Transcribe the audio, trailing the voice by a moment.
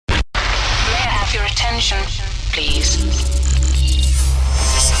have your attention, please?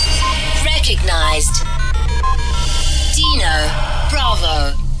 Recognized. Dino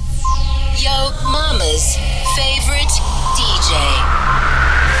Bravo. Yo Mama's favorite DJ.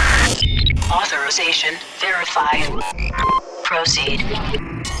 Authorization verified. Proceed.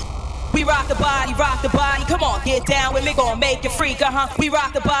 We rock the body, come on, get down with me, gon' make you freak, We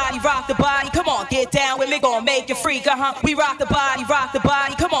rock the body, come on, get down with me, gon' make you freak, We rock the body,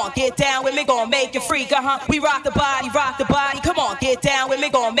 come on, get down with me, gon' make you freak, We rock the body, come on, get down with me,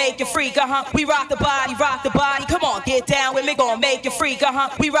 gon' make you freak, We rock the body, come on, get down with me, gon' make you freak,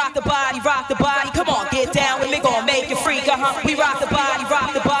 We rock the body, come on, get down with me, gon' make you freak, We rock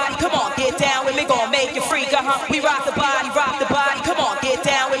the body, come on, get down with me, gon' make you freak, We rock the body, come on, get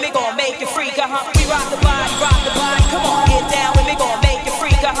down with me, gon' make you freak, We rock the body, come on, get down with me, gon' make you freak, We rock the body, come on, get down with me, gon' make you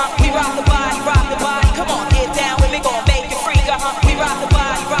freak, We rock the body, come on, get down with me, gon' make you freak, We rock the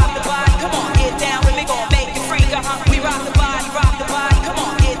body, come on, get down with me, gon' make you freak, We rock the body, come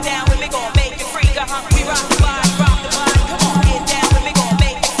on, get down with me, gon' make you freak, We rock the body, come on, get down with me,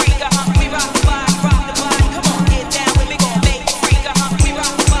 gon' make you freak, We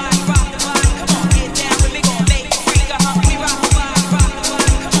rock the body, come on, get down with me, gon' make you freak, We rock the body,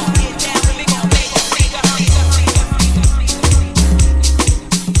 come on, get down with me, gon' make you freak,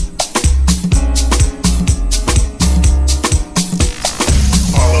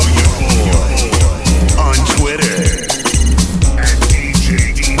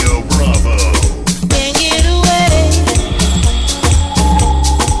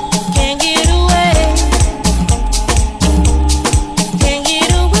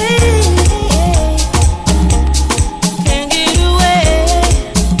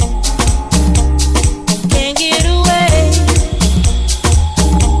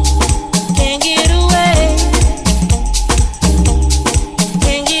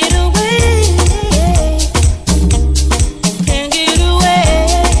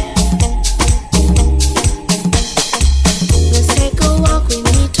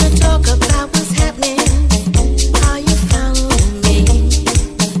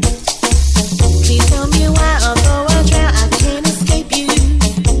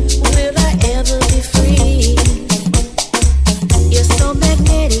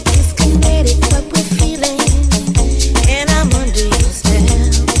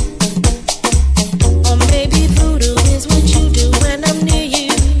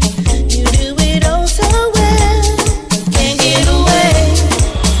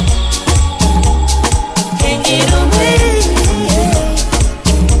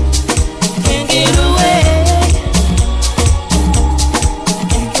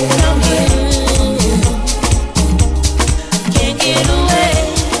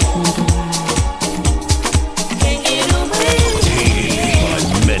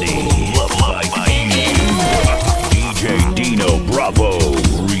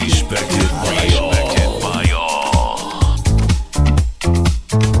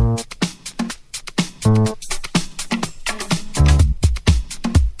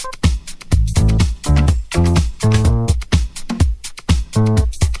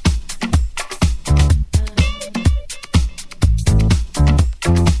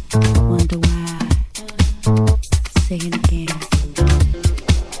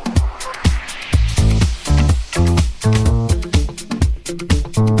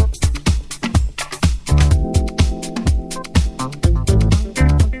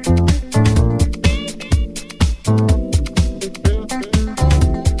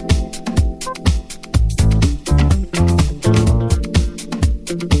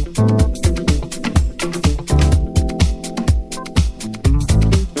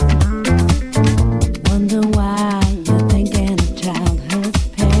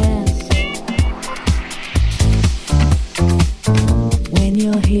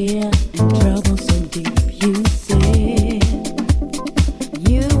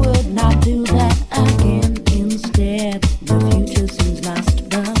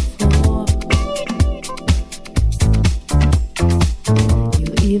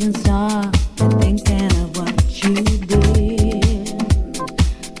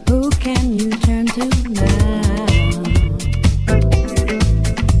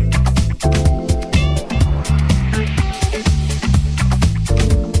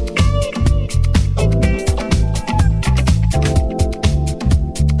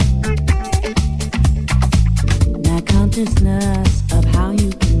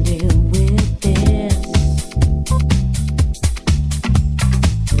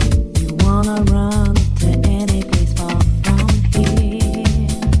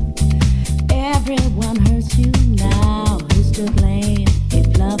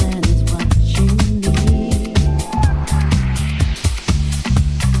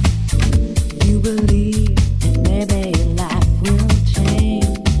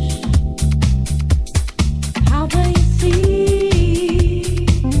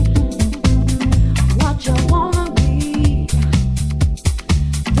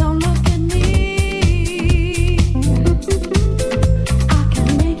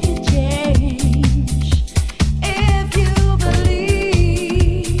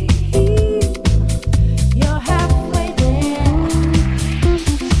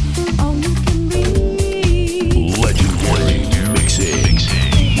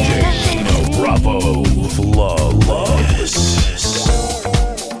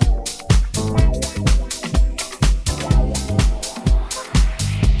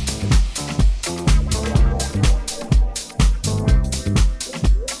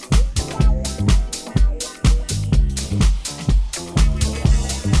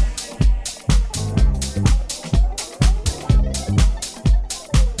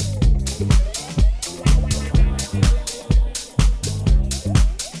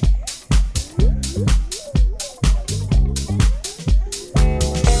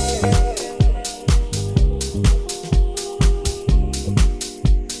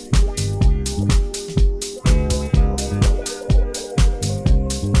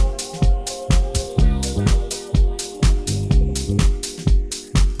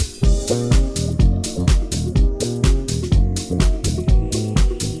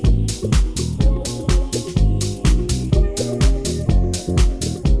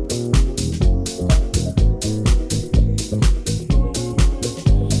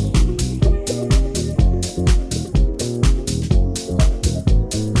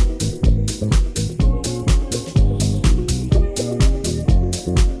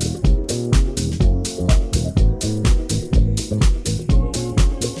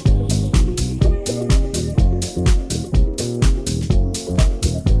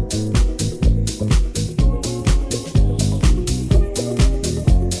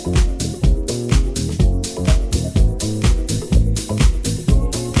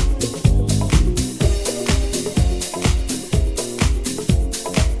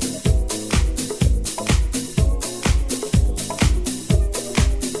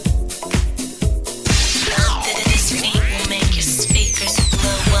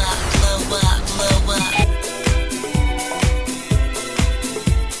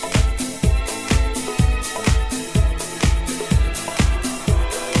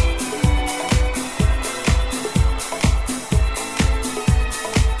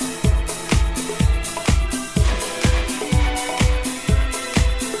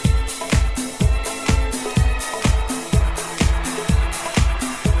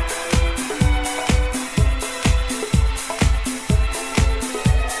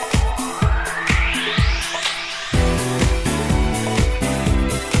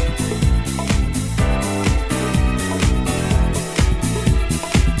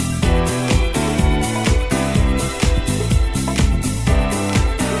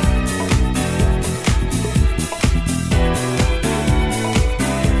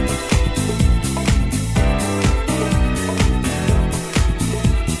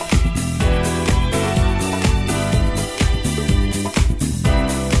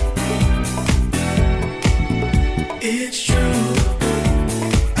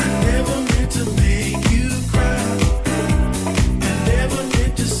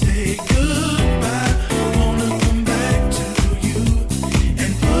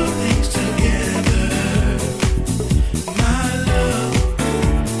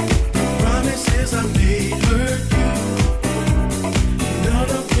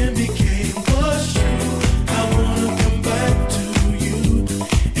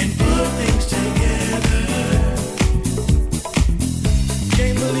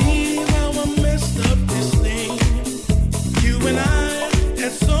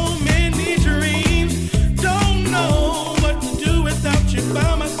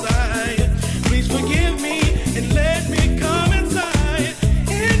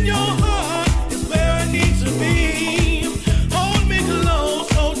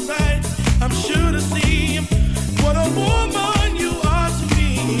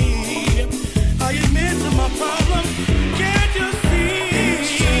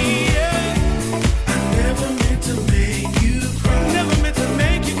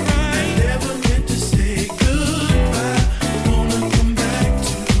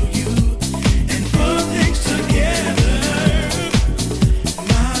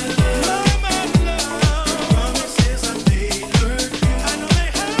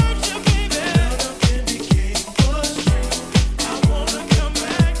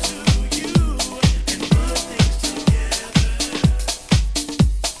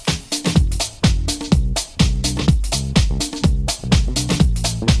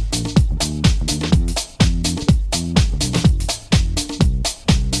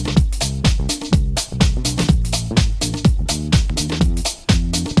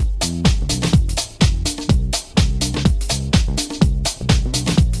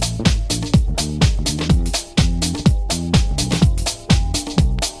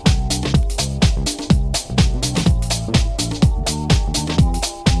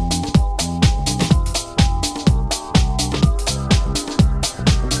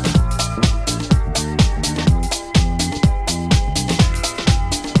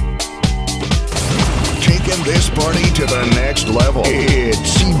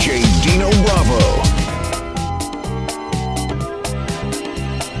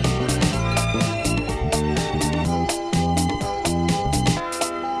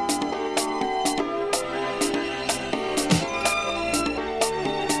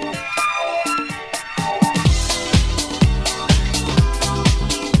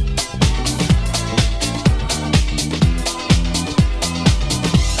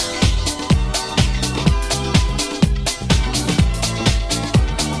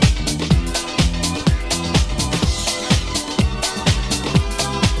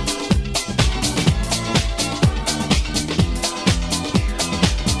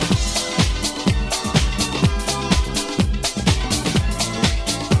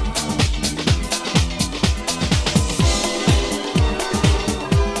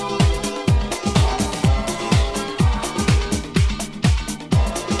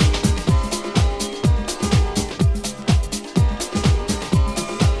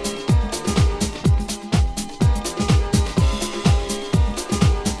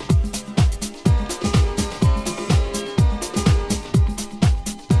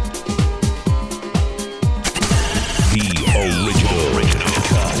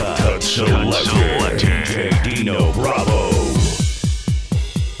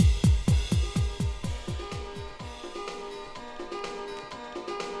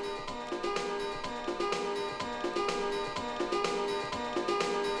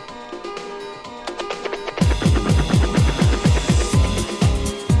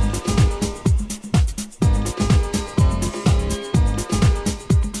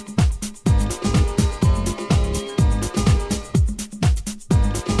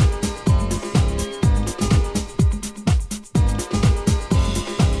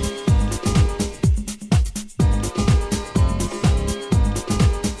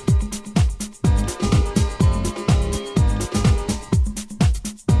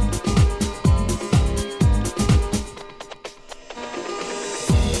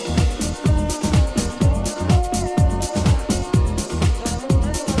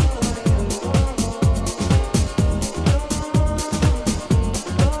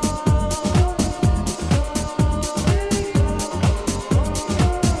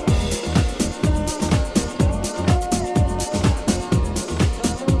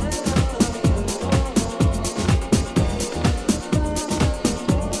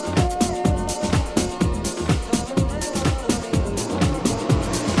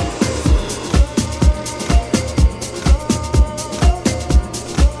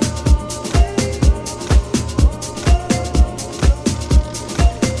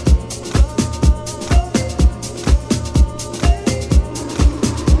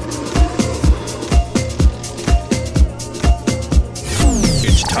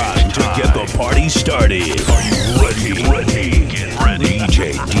 get the party started. Are you ready? Get ready.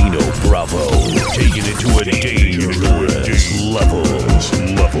 DJ Dino Bravo, taking it to a dangerous level.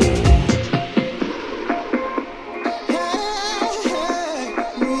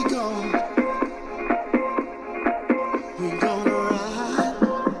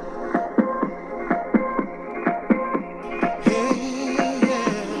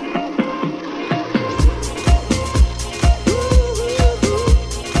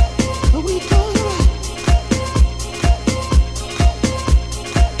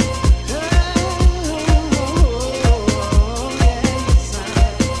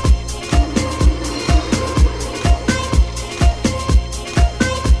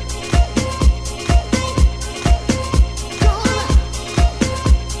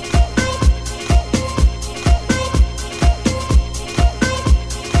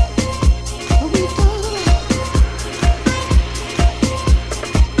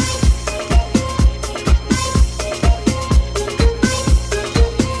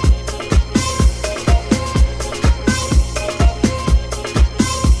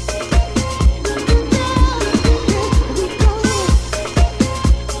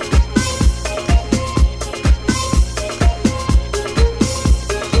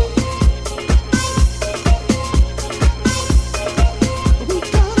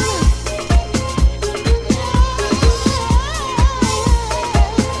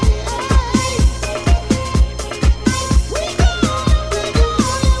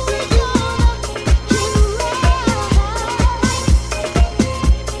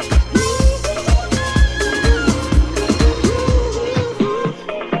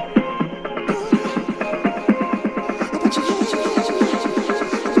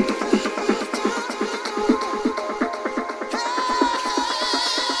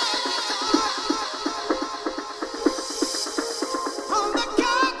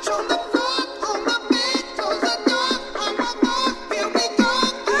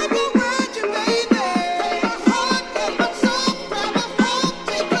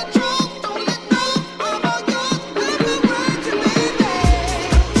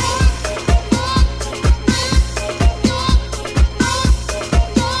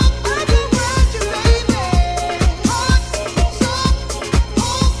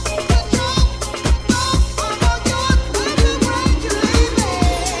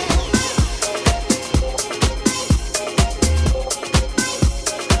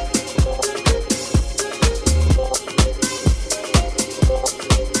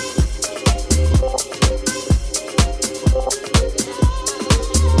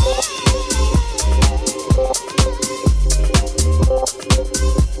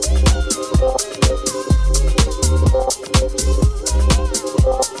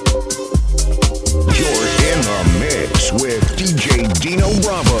 With DJ Dino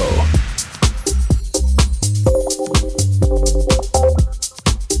Bravo.